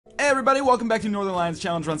Hey everybody, welcome back to Northernlion's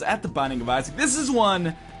challenge runs at the Binding of Isaac. This is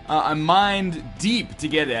one I'm mind deep to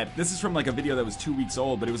get at. This is from like a video that was 2 weeks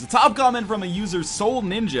old, but it was a top comment from a user, Soul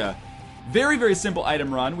Ninja. Very, very simple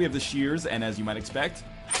item run. We have the shears, and as you might expect,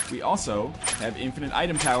 we also have infinite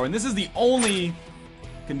item power. And this is the only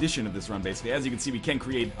condition of this run, basically. As you can see, we can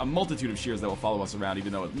create a multitude of shears that will follow us around,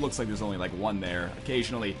 even though it looks like there's only like one there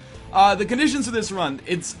occasionally. The conditions for this run,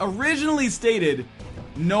 it's originally stated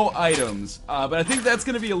no items, but I think that's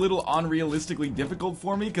going to be a little unrealistically difficult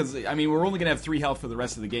for me, because, I mean, we're only going to have 3 health for the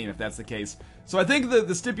rest of the game if that's the case. So I think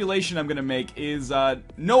the stipulation I'm going to make is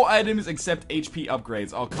no items except HP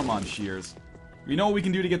upgrades. Oh, come on, shears. You know what we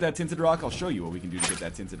can do to get that tinted rock? I'll show you what we can do to get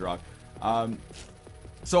that tinted rock.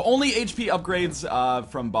 So only HP upgrades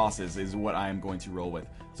from bosses is what I am going to roll with.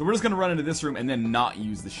 So we're just going to run into this room and then not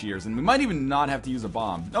use the shears. And we might even not have to use a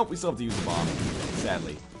bomb. Nope, we still have to use a bomb,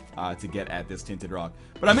 sadly, to get at this tinted rock.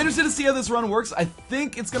 But I'm interested to see how this run works. I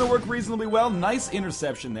think it's going to work reasonably well. Nice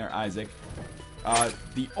interception there, Isaac.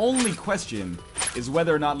 The only question is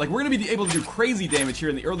whether or not, like, we're going to be able to do crazy damage here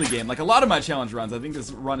in the early game. Like a lot of my challenge runs, I think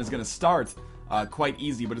this run is going to start quite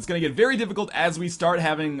easy, but it's going to get very difficult as we start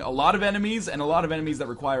having a lot of enemies, and a lot of enemies that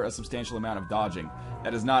require a substantial amount of dodging.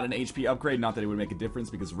 That is not an HP upgrade, not that it would make a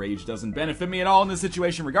difference, because rage doesn't benefit me at all in this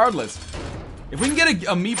situation regardless. If we can get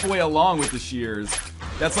a Meat Boy along with the shears,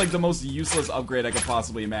 that's like the most useless upgrade I could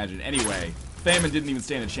possibly imagine. Anyway, Famine didn't even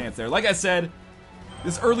stand a chance there. Like I said,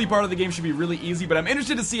 this early part of the game should be really easy, but I'm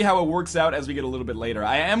interested to see how it works out as we get a little bit later.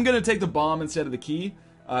 I am going to take the bomb instead of the key,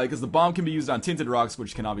 because the bomb can be used on tinted rocks,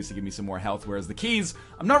 which can obviously give me some more health, whereas the keys,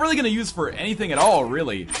 I'm not really going to use for anything at all,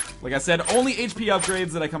 really. Like I said, only HP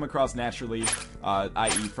upgrades that I come across naturally,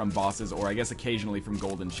 i.e. from bosses, or I guess occasionally from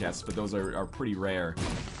golden chests, but those are pretty rare.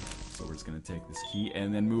 So we're just going to take this key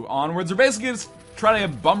and then move onwards. We're basically just trying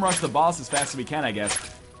to bum rush the boss as fast as we can, I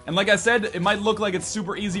guess. And like I said, it might look like it's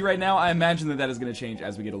super easy right now. I imagine that is going to change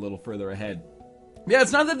as we get a little further ahead. Yeah,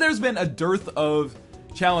 it's not that there's been a dearth of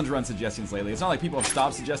challenge run suggestions lately. It's not like people have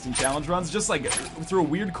stopped suggesting challenge runs. Just like through a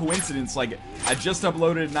weird coincidence, like I just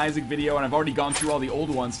uploaded an Isaac video and I've already gone through all the old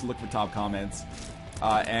ones to look for top comments.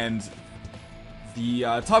 And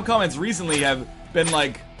the top comments recently have been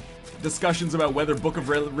like discussions about whether Book of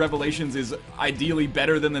Revelations is ideally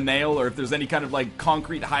better than the Nail, or if there's any kind of like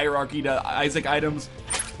concrete hierarchy to Isaac items,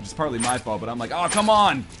 which is partly my fault, but I'm like, oh, come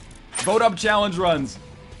on, vote up challenge runs.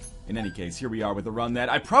 In any case, here we are with a run that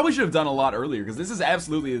I probably should have done a lot earlier, because this is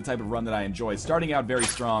absolutely the type of run that I enjoy, starting out very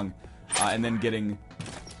strong, and then getting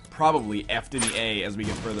probably F'd in the A as we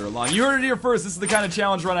get further along. You heard it here first. This is the kind of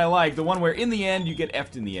challenge run I like, the one where in the end you get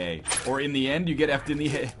F'd in the A, or in the end you get F'd in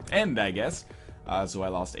the end, I guess. So I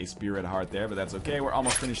lost a spirit heart there, but that's okay. We're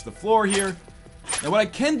almost finished the floor here. Now what I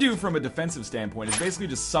can do from a defensive standpoint is basically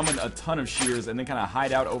just summon a ton of shears and then kind of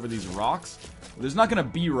hide out over these rocks. There's not going to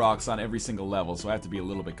be rocks on every single level, so I have to be a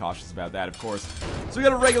little bit cautious about that, of course. So we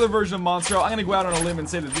got a regular version of Monstro. I'm going to go out on a limb and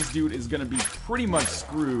say that this dude is going to be pretty much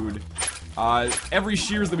screwed. Every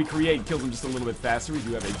shears that we create kills him just a little bit faster. We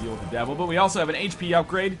do have a deal with the devil, but we also have an HP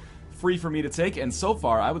upgrade free for me to take, and so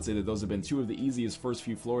far I would say that those have been 2 of the easiest first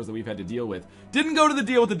few floors that we've had to deal with. Didn't go to the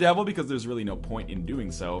deal with the devil because there's really no point in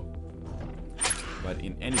doing so, but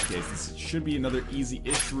in any case, this should be another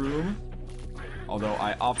easy-ish room, although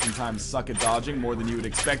I oftentimes suck at dodging more than you would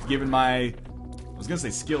expect given my, I was gonna say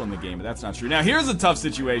skill in the game, but that's not true. Now here's a tough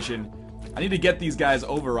situation. I need to get these guys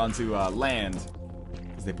over onto land,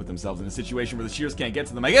 because they put themselves in a situation where the shears can't get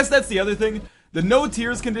to them. I guess that's the other thing. The no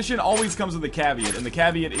tears condition always comes with a caveat, and the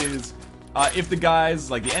caveat is if the guys,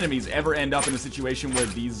 like the enemies, ever end up in a situation where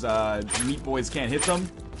these Meat Boys can't hit them,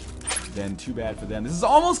 then too bad for them. This is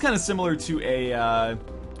almost kind of similar to a,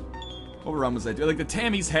 what run was I doing? Like the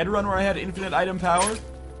Tammy's Head run where I had infinite item power.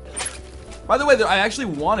 By the way, I actually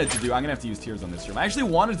wanted to do, I'm going to have to use tears on this room. I actually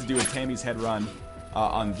wanted to do a Tammy's Head run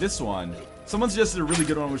on this one. Someone suggested a really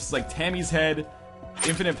good one, which is like Tammy's Head,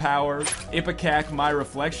 infinite power, Ipecac, my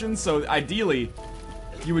reflection. So ideally,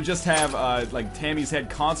 you would just have like Tammy's Head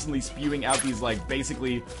constantly spewing out these like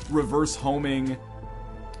basically reverse homing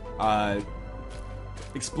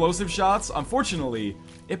explosive shots. Unfortunately,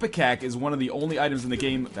 Ipecac is one of the only items in the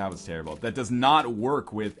game, that was terrible, that does not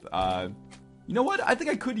work with you know what, I think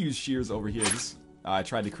I could use shears over here. I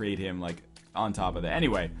tried to create him like on top of that.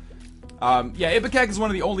 Anyway, yeah, Ipecac is one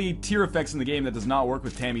of the only tier effects in the game that does not work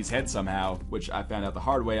with Tammy's Head somehow, which I found out the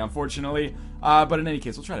hard way, unfortunately. But in any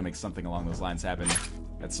case, we'll try to make something along those lines happen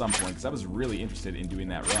at some point, because I was really interested in doing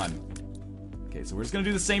that run. Okay, so we're just going to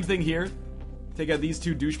do the same thing here. Take out these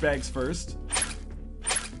 2 douchebags first.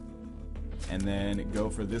 And then go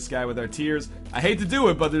for this guy with our tears. I hate to do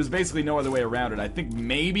it, but there's basically no other way around it. I think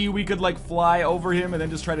maybe we could, like, fly over him and then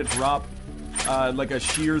just try to drop like a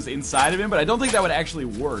shears inside of him, but I don't think that would actually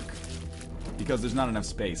work because there's not enough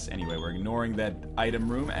space. Anyway, we're ignoring that item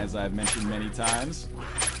room, as I've mentioned many times.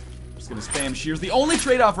 Just gonna spam shears. The only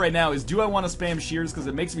trade-off right now is, do I want to spam shears because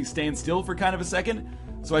it makes me stand still for kind of a second?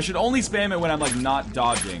 So I should only spam it when I'm like not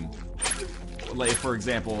dodging. Like, for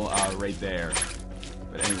example, right there.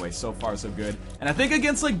 But anyway, so far so good. And I think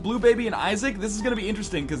against like Blue Baby and Isaac, this is gonna be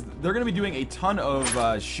interesting because they're gonna be doing a ton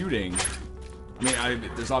of shooting. I mean,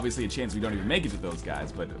 there's obviously a chance we don't even make it to those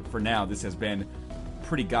guys, but for now, this has been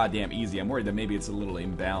pretty goddamn easy. I'm worried that maybe it's a little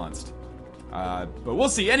imbalanced. But we'll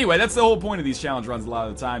see. Anyway, that's the whole point of these challenge runs a lot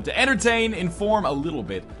of the time. To entertain, inform a little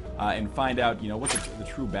bit, and find out, you know, what the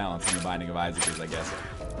true balance in the Binding of Isaac is, I guess.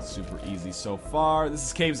 Super easy so far. This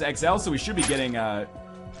is Caves XL, so we should be getting a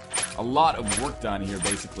lot of work done here,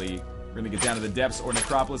 basically. We're going to get down to the depths or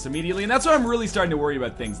necropolis immediately, and that's why I'm really starting to worry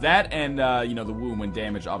about things. That and, you know, the womb when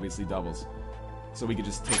damage obviously doubles. So we could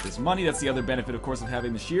just take this money. That's the other benefit, of course, of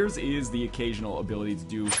having the shears, is the occasional ability to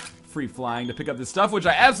do free flying to pick up this stuff, which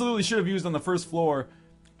I absolutely should have used on the first floor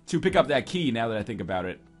to pick up that key, now that I think about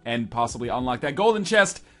it, and possibly unlock that golden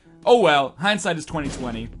chest. Oh well, hindsight is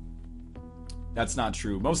 20/20. That's not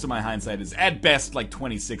true. Most of my hindsight is, at best, like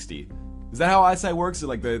 20/60. Is that how eyesight works? So,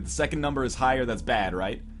 like, the second number is higher, that's bad,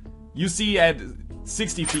 right? You see at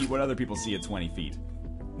 60 feet what other people see at 20 feet.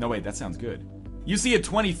 No, wait, that sounds good. You see at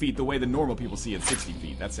 20 feet the way the normal people see at 60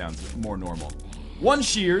 feet. That sounds more normal. One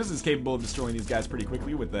shears is capable of destroying these guys pretty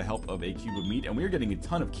quickly with the help of a cube of meat, and we're getting a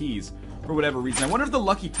ton of keys for whatever reason. I wonder if the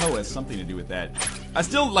lucky toe has something to do with that. I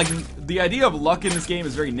still, like, the idea of luck in this game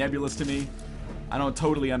is very nebulous to me. I don't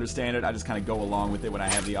totally understand it. I just kind of go along with it when I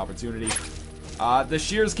have the opportunity. The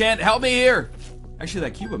shears can't help me here. Actually,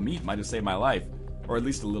 that cube of meat might have saved my life, or at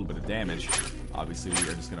least a little bit of damage. Obviously, we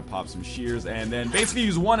are just going to pop some shears and then basically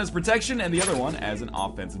use one as protection and the other one as an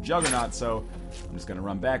offensive juggernaut. So I'm just going to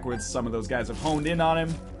run backwards. Some of those guys have honed in on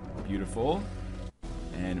him. Beautiful.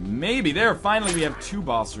 And maybe there, finally, we have 2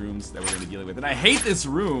 boss rooms that we're going to be dealing with. And I hate this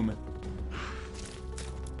room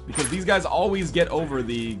because these guys always get over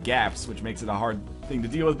the gaps, which makes it a hard thing to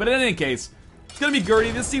deal with. But in any case, it's going to be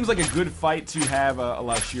Gertie. This seems like a good fight to have a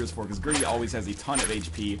lot of shears for, because Gertie always has a ton of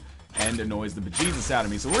HP and annoys the bejesus out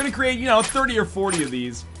of me. So we're going to create, you know, 30 or 40 of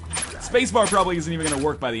these. Spacebar probably isn't even going to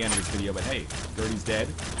work by the end of this video, but hey, Gertie's dead.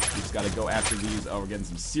 We just got to go after these. Oh, we're getting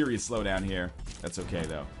some serious slowdown here. That's okay,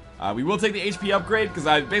 though. We will take the HP upgrade, because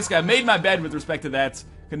I made my bed with respect to that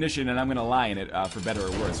condition, and I'm going to lie in it for better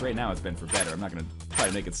or worse. Right now, it's been for better. I'm not going to try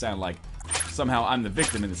to make it sound like somehow I'm the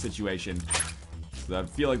victim in the situation. So I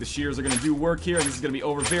feel like the shears are going to do work here, and this is going to be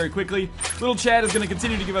over very quickly. Little Chad is going to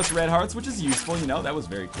continue to give us red hearts, which is useful, you know. That was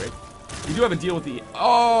very quick. We do have a deal with the...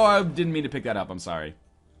 Oh, I didn't mean to pick that up. I'm sorry.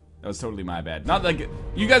 That was totally my bad. Not like...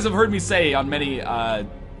 You guys have heard me say on many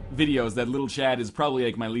videos that Little Chad is probably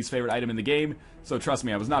like my least favorite item in the game. So trust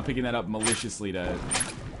me, I was not picking that up maliciously to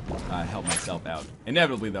help myself out.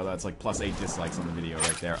 Inevitably, though, that's like +8 dislikes on the video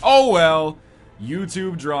right there. Oh, well.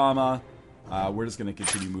 YouTube drama. We're just going to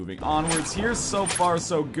continue moving onwards here. So far,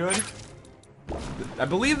 so good. I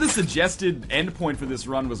believe the suggested endpoint for this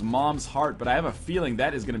run was Mom's Heart, but I have a feeling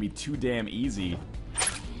that is going to be too damn easy.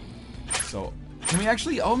 So, can we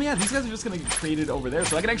actually... Oh, yeah, these guys are just going to get created over there.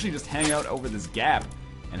 So I can actually just hang out over this gap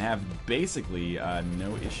and have basically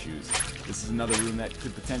no issues. This is another room that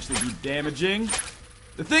could potentially be damaging.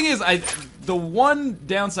 The thing is, the one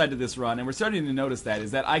downside to this run, and we're starting to notice that,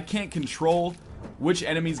 is that I can't control which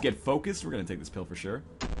enemies get focused. We're going to take this pill for sure.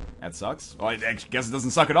 That sucks. Well, I guess it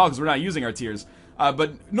doesn't suck at all because we're not using our tears.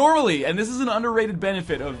 But normally, and this is an underrated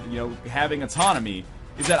benefit of, you know, having autonomy,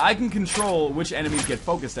 is that I can control which enemies get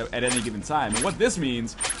focused at any given time. And what this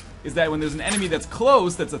means is that when there's an enemy that's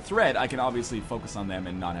close, that's a threat, I can obviously focus on them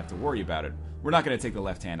and not have to worry about it. We're not going to take the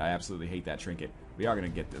left hand. I absolutely hate that trinket. We are going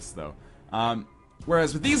to get this, though.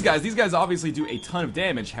 Whereas with these guys obviously do a ton of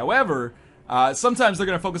damage. However, sometimes they're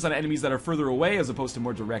going to focus on enemies that are further away as opposed to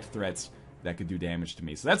more direct threats that could do damage to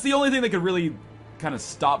me. So that's the only thing that could really kind of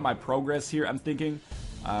stop my progress here, I'm thinking.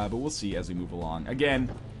 But we'll see as we move along.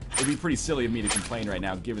 Again, it would be pretty silly of me to complain right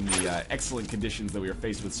now, given the excellent conditions that we are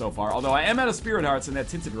faced with so far. Although I am out of Spirit Hearts, and that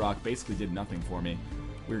Tinted Rock basically did nothing for me.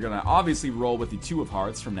 We're going to obviously roll with the 2 of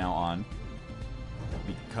Hearts from now on,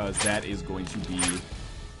 because that is going to be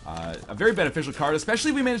a very beneficial card, especially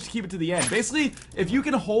if we manage to keep it to the end. Basically, if you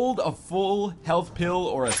can hold a full health pill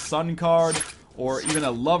or a sun card, or even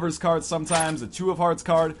a lover's card sometimes, a 2 of Hearts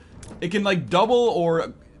card, it can like double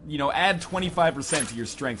or, you know, add 25% to your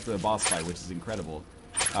strength for the boss fight, which is incredible.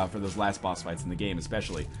 For those last boss fights in the game,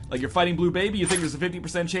 especially. Like, you're fighting Blue Baby, you think there's a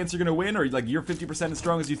 50% chance you're gonna win, or like you're 50% as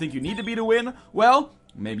strong as you think you need to be to win? Well,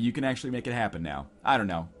 maybe you can actually make it happen now. I don't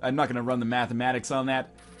know. I'm not gonna run the mathematics on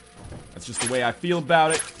that. That's just the way I feel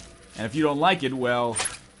about it. And if you don't like it, well,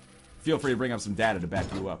 feel free to bring up some data to back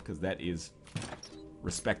you up, because that is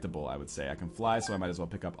respectable, I would say. I can fly, so I might as well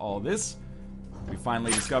pick up all of this. We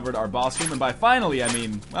finally discovered our boss room, and by finally, I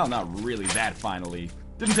mean, well, not really that finally.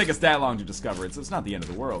 Didn't take us that long to discover it, so it's not the end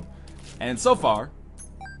of the world. And so far,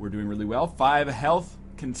 we're doing really well. 5 health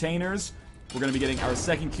containers. We're going to be getting our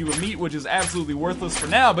second cube of meat, which is absolutely worthless for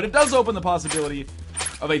now, but it does open the possibility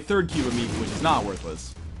of a third cube of meat, which is not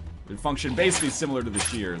worthless. It functions basically similar to the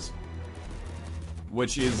shears.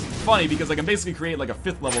 Which is funny, because I can basically create like a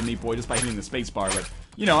 5th level Meat Boy just by hitting the spacebar, but,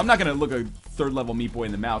 you know, I'm not going to look a 3rd level Meat Boy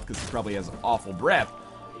in the mouth, because he probably has awful breath.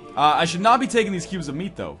 I should not be taking these cubes of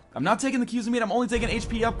meat, though. I'm not taking the cubes of meat, I'm only taking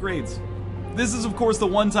HP upgrades. This is, of course, the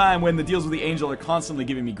one time when the deals with the Angel are constantly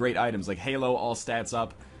giving me great items, like Halo, all stats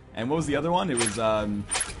up. And what was the other one? It was,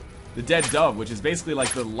 the Dead Dove, which is basically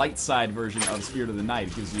like the light side version of Spirit of the Night.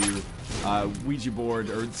 It gives you, Ouija board,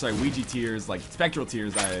 or, sorry, Ouija tears, like, spectral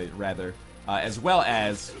tears, rather. As well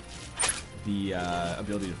as the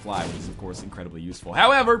ability to fly, which is, of course, incredibly useful.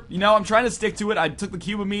 However, you know, I'm trying to stick to it. I took the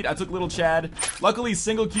cube of meat, I took Little Chad. Luckily,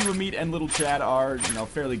 single cube of meat and Little Chad are, you know,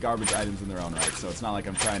 fairly garbage items in their own right. So it's not like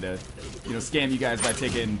I'm trying to, you know, scam you guys by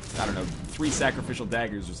taking, I don't know, 3 sacrificial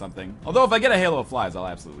daggers or something. Although, if I get a Halo of Flies, I'll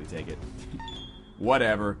absolutely take it.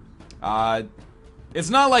 Whatever. It's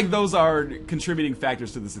not like those are contributing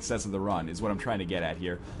factors to the success of the run, is what I'm trying to get at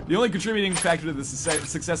here. The only contributing factor to the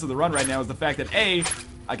success of the run right now is the fact that A,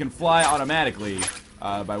 I can fly automatically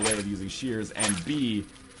by way of using shears, and B,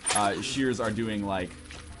 shears are doing, like,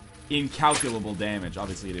 incalculable damage.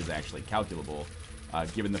 Obviously, it is actually calculable,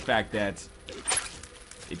 given the fact that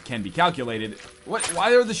it can be calculated.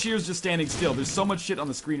 Why are the shears just standing still? There's so much shit on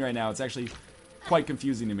the screen right now, it's actually quite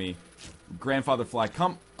confusing to me. Grandfather Fly,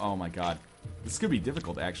 come... Oh my god. This could be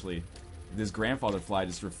difficult, actually. This Grandfather Fly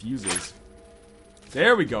just refuses.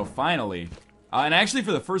 There we go, finally. And actually,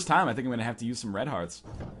 for the first time, I think I'm going to have to use some red hearts.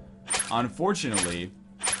 Unfortunately.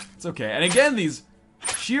 It's okay. And again, these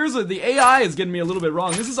shears, the AI is getting me a little bit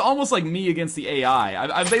wrong. This is almost like me against the AI.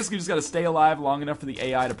 I've basically just got to stay alive long enough for the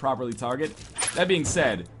AI to properly target. That being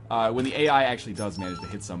said, when the AI actually does manage to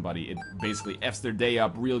hit somebody, it basically F's their day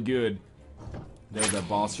up real good. There's that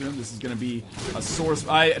boss room. This is going to be a source.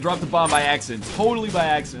 I dropped the bomb by accident. Totally by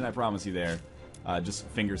accident, I promise you there. Just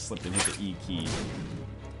fingers slipped and hit the E key.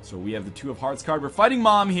 So we have the 2 of Hearts card. We're fighting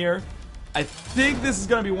Mom here. I think this is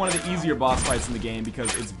going to be one of the easier boss fights in the game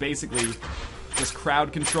because it's basically just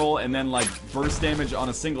crowd control and then like burst damage on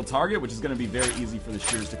a single target, which is going to be very easy for the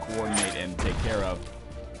shears to coordinate and take care of.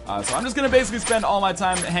 So I'm just going to basically spend all my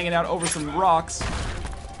time hanging out over some rocks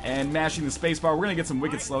and mashing the spacebar. We're going to get some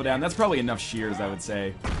wicked slowdown. That's probably enough shears, I would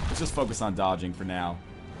say. Let's just focus on dodging for now.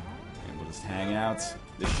 And we'll just hang out.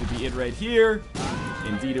 This should be it right here.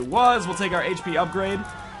 Indeed it was. We'll take our HP upgrade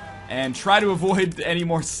and try to avoid any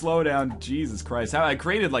more slowdown. Jesus Christ. I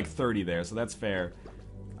created like 30 there, so that's fair.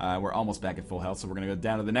 We're almost back at full health, so we're going to go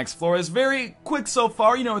down to the next floor. It's very quick so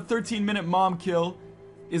far. You know, a 13-minute mom kill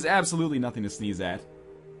is absolutely nothing to sneeze at.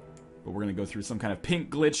 But we're going to go through some kind of pink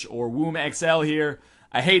glitch or Womb XL here.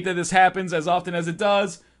 I hate that this happens as often as it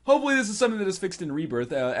does. Hopefully this is something that is fixed in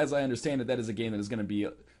Rebirth. As I understand it, that is a game that is going to be,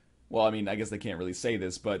 well, I mean, I guess they can't really say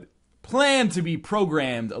this, but planned to be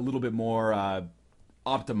programmed a little bit more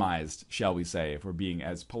optimized, shall we say, if we're being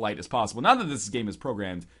as polite as possible. Not that this game is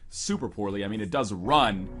programmed super poorly. I mean, it does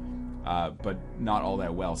run, but not all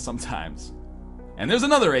that well sometimes. And there's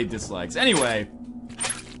another 8 dislikes. Anyway,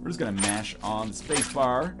 we're just going to mash on the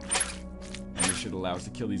spacebar. And this should allow us to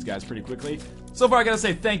kill these guys pretty quickly. So far, I gotta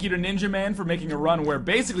say thank you to Ninja Man for making a run where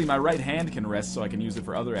basically my right hand can rest so I can use it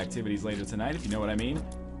for other activities later tonight, if you know what I mean.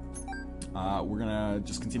 We're gonna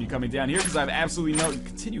just continue coming down here because I have absolutely no...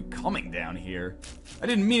 Continue coming down here? I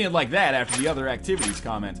didn't mean it like that after the other activities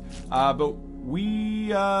comment. But we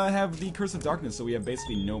have the Curse of Darkness, so we have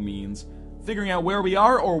basically no means figuring out where we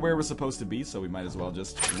are or where we're supposed to be, so we might as well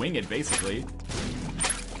just wing it, basically.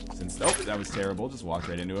 Oh, that was terrible. Just walked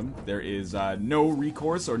right into him. There is no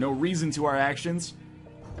recourse or no reason to our actions.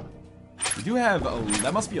 We do have a...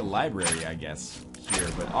 That must be a library, I guess, here.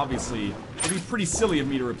 But obviously, it would be pretty silly of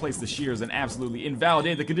me to replace the shears and absolutely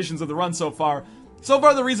invalidate the conditions of the run so far. So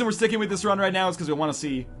far, the reason we're sticking with this run right now is because we want to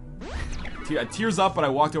see... Tears up, but I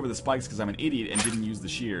walked over the spikes because I'm an idiot and didn't use the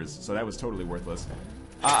shears. So that was totally worthless.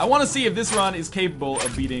 I want to see if this run is capable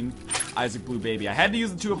of beating Isaac Blue Baby. I had to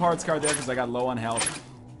use the 2 of Hearts card there because I got low on health.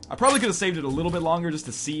 I probably could have saved it a little bit longer just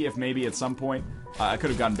to see if maybe at some point I could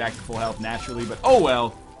have gotten back to full health naturally, but oh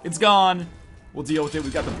well. It's gone. We'll deal with it.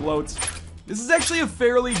 We've got the bloat. This is actually a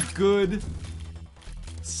fairly good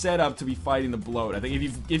setup to be fighting the bloat. I think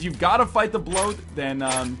if you've got to fight the bloat, then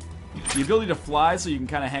The ability to fly so you can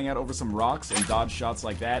kind of hang out over some rocks and dodge shots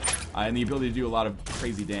like that. And the ability to do a lot of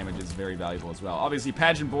crazy damage is very valuable as well. Obviously,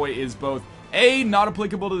 Pageant Boy is both A, not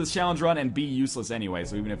applicable to this challenge run, and B, useless anyway.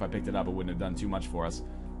 So even if I picked it up, it wouldn't have done too much for us.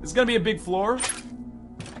 This is going to be a big floor,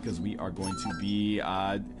 because we are going to be,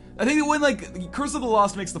 I think when, like, Curse of the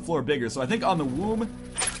Lost makes the floor bigger, so I think on the womb,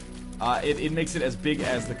 it makes it as big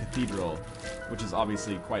as the cathedral, which is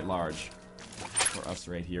obviously quite large for us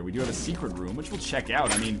right here. We do have a secret room, which we'll check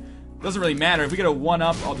out. I mean, doesn't really matter. If we get a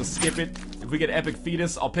 1-up, I'll just skip it. If we get Epic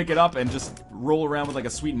Fetus, I'll pick it up and just roll around with, like, a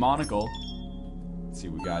sweet monocle. Let's see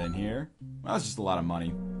what we got in here. Well, that's just a lot of money,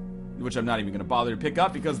 which I'm not even going to bother to pick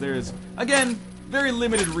up, because there's, again, very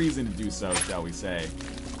limited reason to do so, shall we say.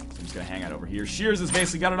 So I'm just gonna hang out over here. Shears has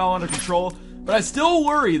basically got it all under control, but I still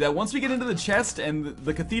worry that once we get into the chest and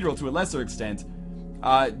the cathedral to a lesser extent,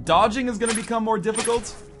 dodging is gonna become more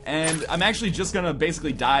difficult, and I'm actually just gonna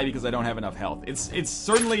basically die because I don't have enough health. It's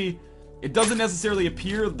certainly, it doesn't necessarily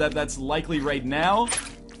appear that that's likely right now,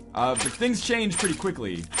 but things change pretty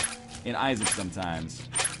quickly in Isaac sometimes.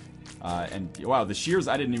 And wow, the shears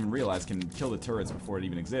I didn't even realize can kill the turrets before it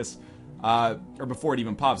even exists. Or before it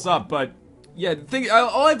even pops up, but yeah,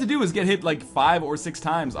 all I have to do is get hit like 5 or 6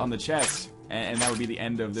 times on the chest, and that would be the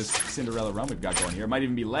end of this Cinderella run we've got going here. It might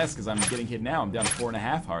even be less, because I'm getting hit now. I'm down to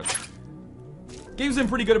 4.5 hearts. Game's been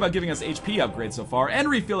pretty good about giving us HP upgrades so far, and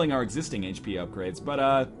refilling our existing HP upgrades,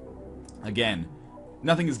 but again,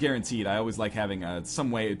 nothing is guaranteed. I always like having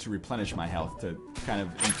some way to replenish my health to kind of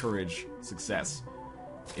encourage success,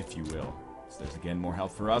 if you will. So there's, again, more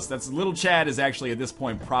health for us. That's little Chad is actually, at this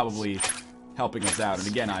point, probably helping us out. And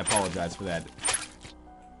again, I apologize for that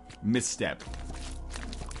misstep.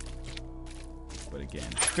 But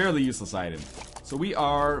again, fairly useless item. So we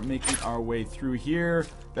are making our way through here.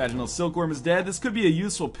 Vaginal Silkworm is dead. This could be a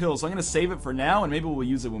useful pill, so I'm going to save it for now, and maybe we'll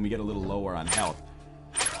use it when we get a little lower on health.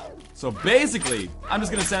 So basically, I'm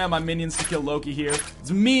just going to send out my minions to kill Loki here. It's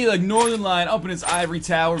me, like Northernlion, up in his ivory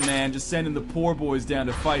tower, man, just sending the poor boys down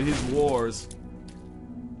to fight his wars.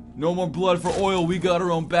 No more blood for oil, we got our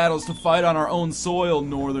own battles to fight on our own soil,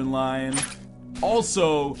 Northernlion.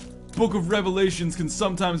 Also, Book of Revelations can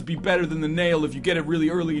sometimes be better than the nail if you get it really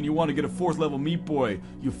early and you want to get a 4th level meat boy,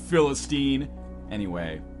 you Philistine.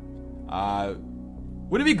 Anyway,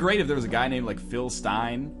 wouldn't it be great if there was a guy named, like, Phil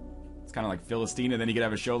Stein? It's kind of like Philistine, and then you could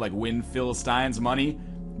have a show like Win Philistines Money,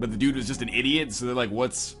 but the dude was just an idiot, so they're like,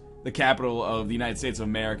 what's the capital of the United States of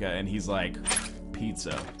America? And he's like,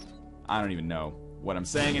 pizza. I don't even know what I'm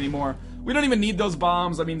saying anymore. We don't even need those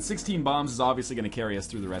bombs. I mean, 16 bombs is obviously going to carry us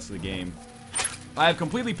through the rest of the game. I have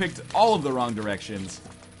completely picked all of the wrong directions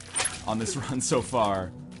on this run so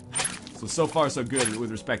far. So far so good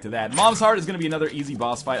with respect to that. Mom's Heart is going to be another easy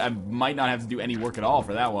boss fight. I might not have to do any work at all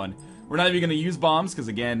for that one. We're not even going to use bombs, because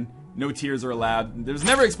again, no tears are allowed. There's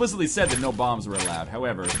never explicitly said that no bombs were allowed.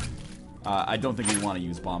 However, I don't think we want to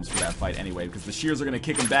use bombs for that fight anyway, because the shears are going to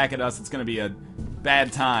kick them back at us. It's going to be a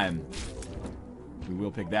bad time. We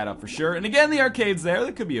will pick that up for sure. And again, the arcade's there.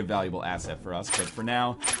 That could be a valuable asset for us, but for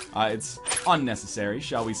now, it's unnecessary,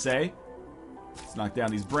 shall we say. Let's knock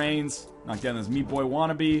down these brains. Knock down this Meat Boy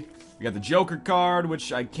wannabe. We got the Joker card,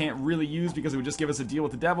 which I can't really use because it would just give us a deal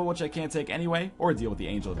with the devil, which I can't take anyway, or a deal with the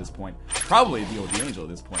angel at this point. Probably a deal with the angel at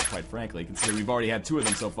this point, quite frankly, considering we've already had 2 of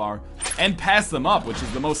them so far, and passed them up, which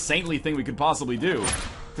is the most saintly thing we could possibly do,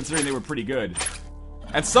 considering they were pretty good.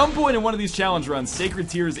 At some point in one of these challenge runs, Sacred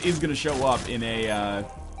Tears is going to show up in a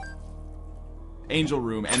angel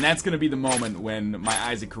room, and that's going to be the moment when my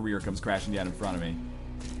Isaac career comes crashing down in front of me.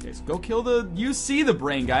 Okay, so go kill the... You see the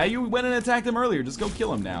brain guy. You went and attacked him earlier. Just go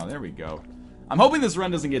kill him now. There we go. I'm hoping this run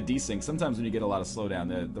doesn't get desynced. Sometimes when you get a lot of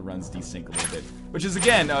slowdown, the runs desync a little bit. Which is,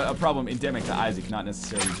 again, a problem endemic to Isaac, not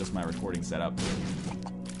necessarily just my recording setup.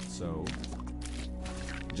 So,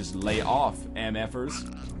 just lay off, MFers.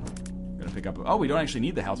 Gonna pick up... Oh, we don't actually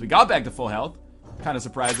need the health. We got back to full health. Kind of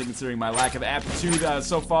surprising considering my lack of aptitude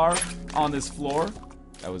so far on this floor.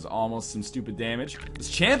 That was almost some stupid damage. These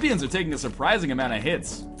champions are taking a surprising amount of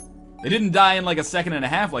hits. They didn't die in like a second and a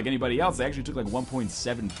half like anybody else. They actually took like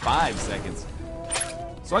 1.75 seconds.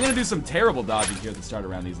 So I'm going to do some terrible dodging here at the start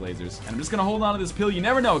around these lasers. And I'm just going to hold on to this pill. You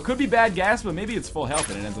never know. It could be bad gas, but maybe it's full health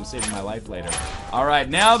and it ends up saving my life later. Alright,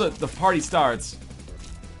 now that the party starts,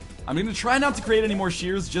 I'm going to try not to create any more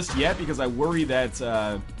shears just yet because I worry that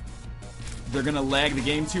they're going to lag the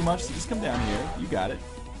game too much. So just come down here. You got it.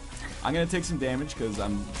 I'm going to take some damage because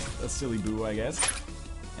I'm a silly boo, I guess.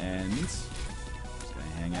 And just going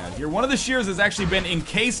to hang out here. One of the shears has actually been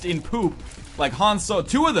encased in poop. Like Han Solo.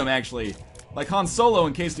 2 of them, actually. like Han Solo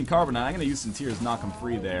encased in carbonite, I'm gonna use some tears, knock him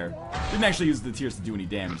free there. Didn't actually use the tears to do any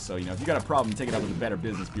damage, so, you know, if you got a problem, take it up with a Better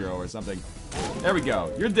Business Bureau or something. There we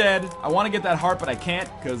go. You're dead. I want to get that heart, but I can't,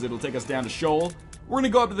 because it'll take us down to Shoal. We're gonna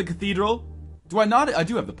go up to the cathedral. Do I not? I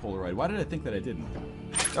do have the Polaroid. Why did I think that I didn't?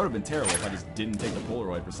 That would have been terrible if I just didn't take the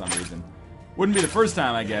Polaroid for some reason. Wouldn't be the first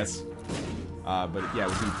time, I guess. But yeah, it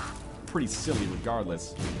would be pretty silly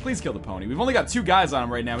regardless. Please kill the pony. We've only got 2 guys on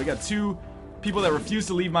him right now. We got 2 people that refuse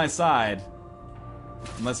to leave my side.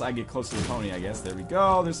 Unless I get close to the pony, I guess. There we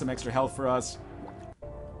go. There's some extra health for us.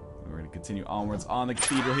 We're going to continue onwards on the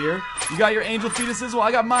cathedral here. You got your angel fetuses? Well,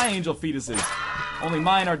 I got my angel fetuses. Only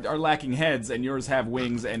mine are lacking heads, and yours have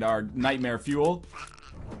wings and are nightmare fuel.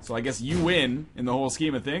 So I guess you win in the whole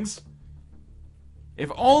scheme of things.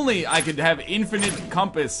 If only I could have infinite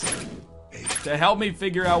compass to help me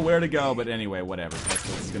figure out where to go. But anyway, whatever.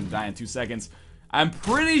 This is going to die in 2 seconds. I'm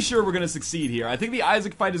pretty sure we're going to succeed here. I think the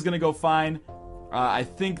Isaac fight is going to go fine. I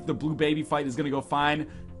think the blue baby fight is going to go fine.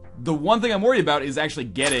 The one thing I'm worried about is actually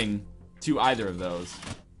getting to either of those.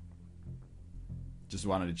 Just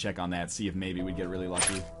wanted to check on that, see if maybe we'd get really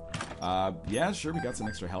lucky. Yeah, sure, we got some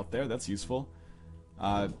extra health there. That's useful.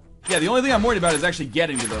 Yeah, the only thing I'm worried about is actually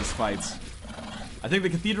getting to those fights. I think the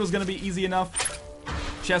cathedral is going to be easy enough.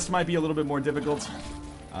 Chest might be a little bit more difficult.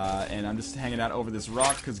 And I'm just hanging out over this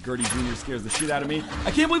rock because Gertie Jr. scares the shit out of me.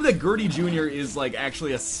 I can't believe that Gertie Jr. is, like,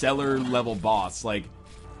 actually a cellar level boss. Like,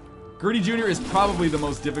 Gertie Jr. is probably the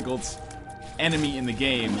most difficult enemy in the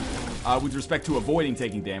game with respect to avoiding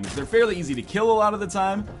taking damage. They're fairly easy to kill a lot of the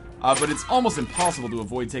time, but it's almost impossible to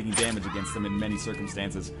avoid taking damage against them in many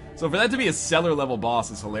circumstances. So for that to be a cellar level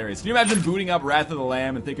boss is hilarious. Can you imagine booting up Wrath of the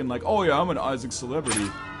Lamb and thinking like, oh yeah, I'm an Isaac celebrity,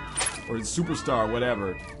 or superstar,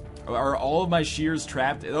 whatever. Are all of my shears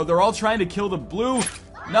trapped? Oh, they're all trying to kill the blue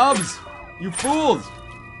nubs! You fools!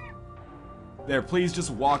 There, please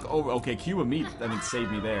just walk over. Okay, cube of meat, I think,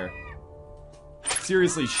 saved me there.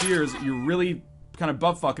 Seriously, shears, you're really kind of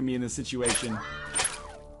butt-fucking me in this situation.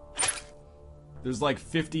 There's like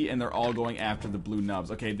 50 and they're all going after the blue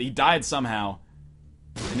nubs. Okay, he died somehow.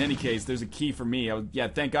 In any case, there's a key for me. Yeah,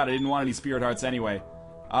 thank God I didn't want any spirit hearts anyway.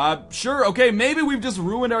 Sure, okay, maybe we've just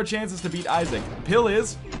ruined our chances to beat Isaac. Pill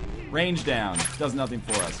is range down. Does nothing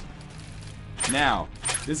for us. Now,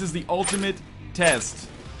 this is the ultimate test.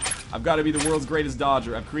 I've got to be the world's greatest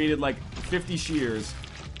dodger. I've created like 50 shears.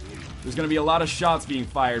 There's going to be a lot of shots being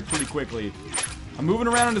fired pretty quickly. I'm moving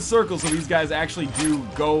around in a circle so these guys actually do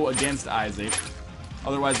go against Isaac.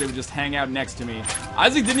 Otherwise, they would just hang out next to me.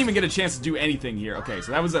 Isaac didn't even get a chance to do anything here. Okay,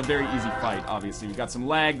 so that was a very easy fight, obviously. We got some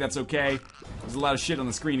lag, that's okay. There's a lot of shit on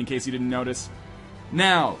the screen in case you didn't notice.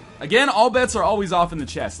 Now, again, all bets are always off in the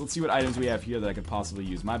chest. Let's see what items we have here that I could possibly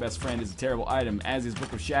use. My best friend is a terrible item, as is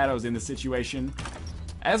Book of Shadows in this situation.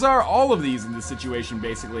 As are all of these in this situation,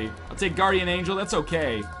 basically. I'll take Guardian Angel, that's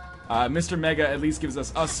okay. Mr. Mega at least gives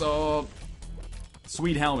us a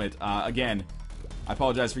sweet helmet. Again, I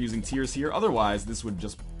apologize for using tears here. Otherwise, this would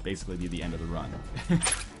just basically be the end of the run.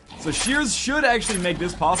 So shears should actually make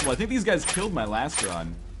this possible. I think these guys killed my last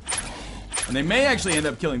run. And they may actually end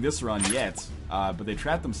up killing this run yet. But they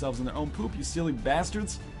trapped themselves in their own poop, you silly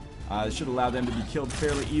bastards. This should allow them to be killed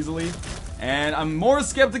fairly easily. And I'm more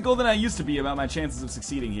skeptical than I used to be about my chances of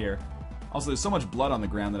succeeding here. Also, there's so much blood on the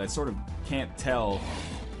ground that I sort of can't tell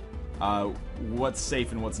what's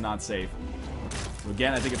safe and what's not safe. So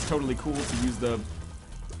again, I think it's totally cool to use the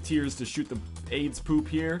tears to shoot the AIDS poop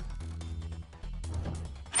here.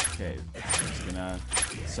 Okay, I'm just gonna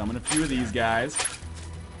summon a few of these guys.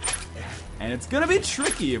 And it's gonna be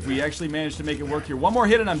tricky if we actually manage to make it work here. One more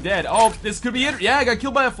hit and I'm dead. Oh, this could be it. Yeah, I got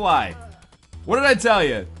killed by a fly. What did I tell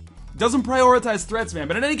you? Doesn't prioritize threats, man.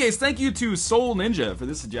 But in any case, thank you to Soul Ninja for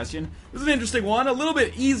this suggestion. This is an interesting one. A little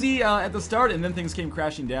bit easy at the start, and then things came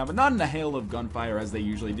crashing down. But not in a hail of gunfire as they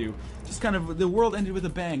usually do. Just kind of, the world ended with a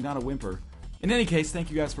bang, not a whimper. In any case, thank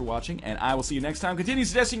you guys for watching, and I will see you next time. Continue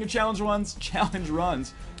suggesting your challenge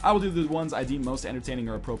runs. I will do the ones I deem most entertaining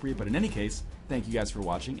or appropriate. But in any case, thank you guys for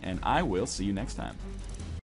watching, and I will see you next time.